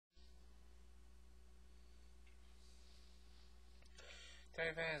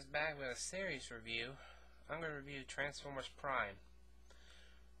Alright fans, back with a series review. I'm going to review Transformers Prime.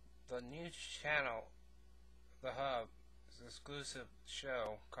 The new channel, The Hub, is an exclusive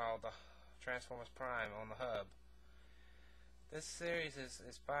show called the Transformers Prime on The Hub. This series is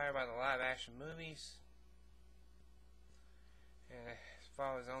inspired by the live action movies and it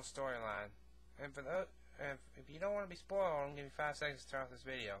follows its own storyline. And for those, if you don't want to be spoiled, I'm going to give you 5 seconds to turn off this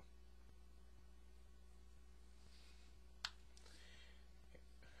video.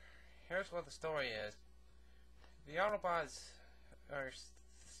 Here's what the story is. The Autobots are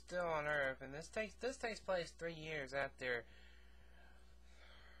still on Earth, and this takes place 3 years after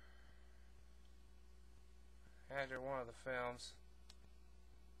one of the films.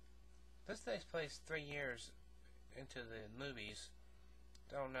 This takes place 3 years into the movies.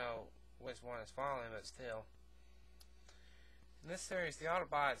 Don't know which one is following, but still. In this series, the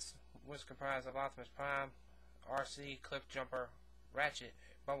Autobots, which comprise of Optimus Prime, RC, Cliffjumper, Ratchet,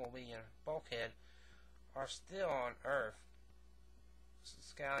 Bumblebee, and Bulkhead, are still on Earth,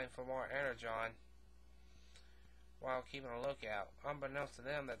 scouting for more Energon while keeping a lookout, unbeknownst to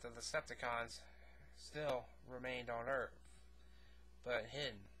them that the Decepticons still remained on Earth, but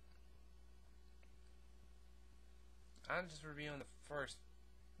hidden. I'm just reviewing the first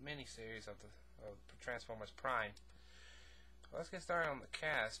miniseries of Transformers Prime. Let's get started on the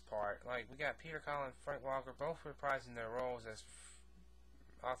cast part. We got Peter Cullen, Frank Welker, both reprising their roles as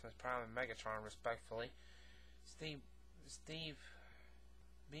Optimus Prime and Megatron, respectively. Steve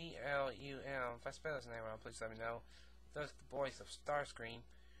B-L-U-M, if I spell his name wrong, please let me know, does the voice of Starscream,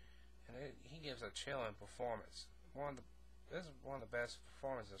 and he gives a chilling performance. This is one of the best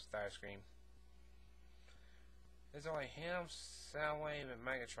performances of Starscream. There's only him, Soundwave, and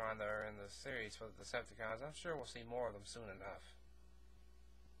Megatron that are in the series for the Decepticons. I'm sure we'll see more of them soon enough.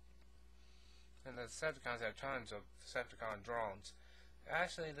 And the Decepticons have tons of Decepticon drones.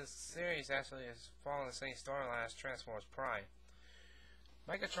 Actually, this series is following the same storyline as Transformers Prime.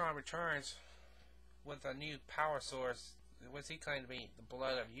 Megatron returns with a new power source, which he claimed to be the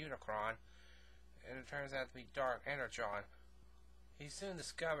blood of Unicron, and it turns out to be Dark Energon. He soon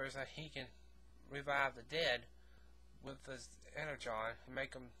discovers that he can revive the dead with his Energon and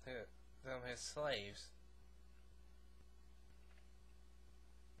make them his slaves.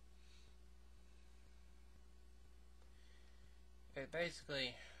 It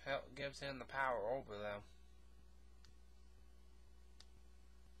basically gives him the power over them.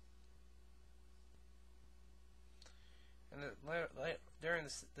 And during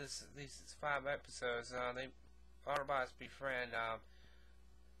these 5 episodes, Autobots befriend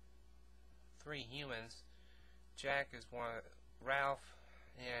 3 humans. Jack is one, Ralph,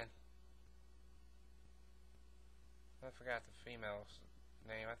 and I forgot the female's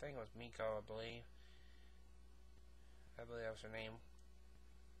name. I think it was Miko, I believe that was her name.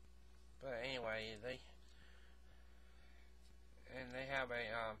 But anyway, they have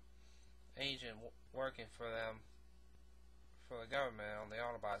a agent working for them, for the government on the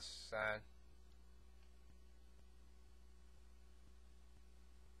Autobots side.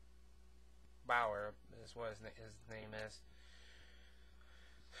 Bauer is what his name is.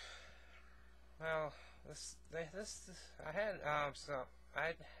 Well,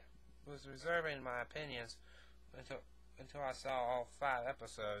 I was reserving my opinions until I saw all 5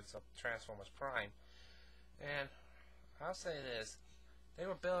 episodes of Transformers Prime, and I'll say this: they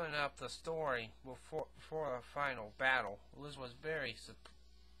were building up the story before the final battle. This was very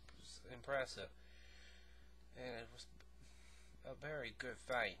impressive, and it was a very good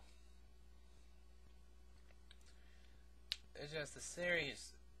fight. It's just the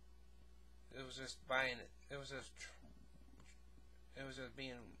series. It was just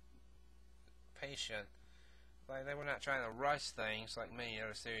being patient. They were not trying to rush things like many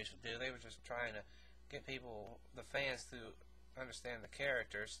other series would do. They were just trying to get the fans, to understand the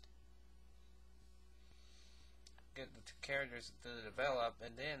characters, get the characters to develop,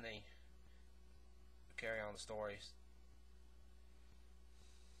 and then they carry on the stories.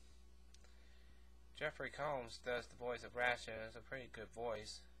 Jeffrey Combs does the voice of Ratchet, and it's a pretty good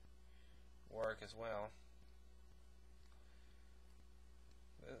voice work as well.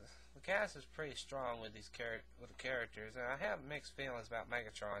 The cast is pretty strong with the characters, and I have mixed feelings about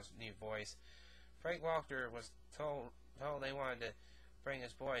Megatron's new voice. Frank Welker was told they wanted to bring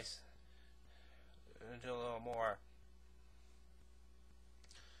his voice into a little more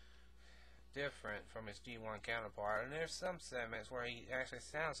different from his G1 counterpart, and there's some segments where he actually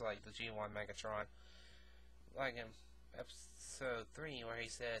sounds like the G1 Megatron, like in episode 3 where he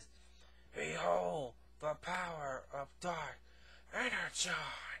says, "Behold the power of Dark Energon."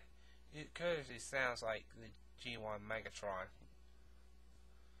 It clearly sounds like the G1 Megatron.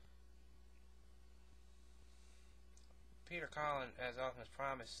 Peter Cullen as Optimus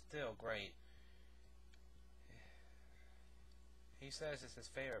Prime is still great. He says it's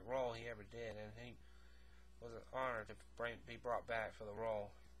his favorite role he ever did, and he was an honor to be brought back for the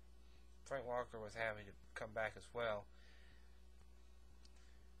role. Frank Walker was happy to come back as well.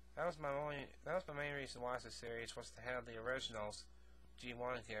 That was my main reason to watch the series, was to have the originals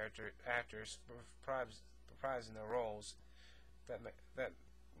G1 actors reprising their roles that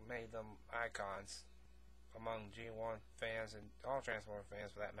made them icons among G1 fans and all Transformers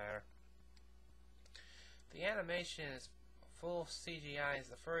fans for that matter. The animation is full CGI. It's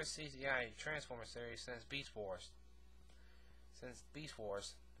the first CGI Transformer series since Beast Wars.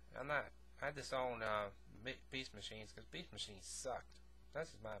 I disown Beast Machines because Beast Machines sucked.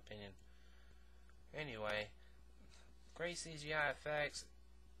 That's just my opinion. Anyway, great CGI effects,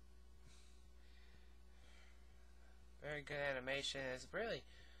 very good animation. It's really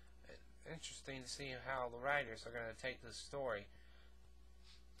interesting to see how the writers are going to take this story.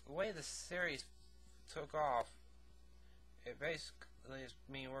 The way the series took off, it basically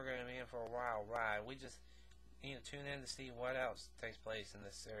means we're going to be in for a wild ride. We just need to tune in to see what else takes place in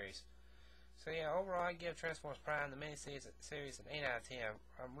this series. So yeah, overall I give Transformers Prime, the miniseries an 8 out of 10.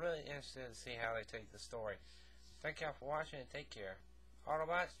 I'm really interested to see how they take the story. Thank y'all for watching and take care.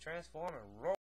 Autobots, transform and roll!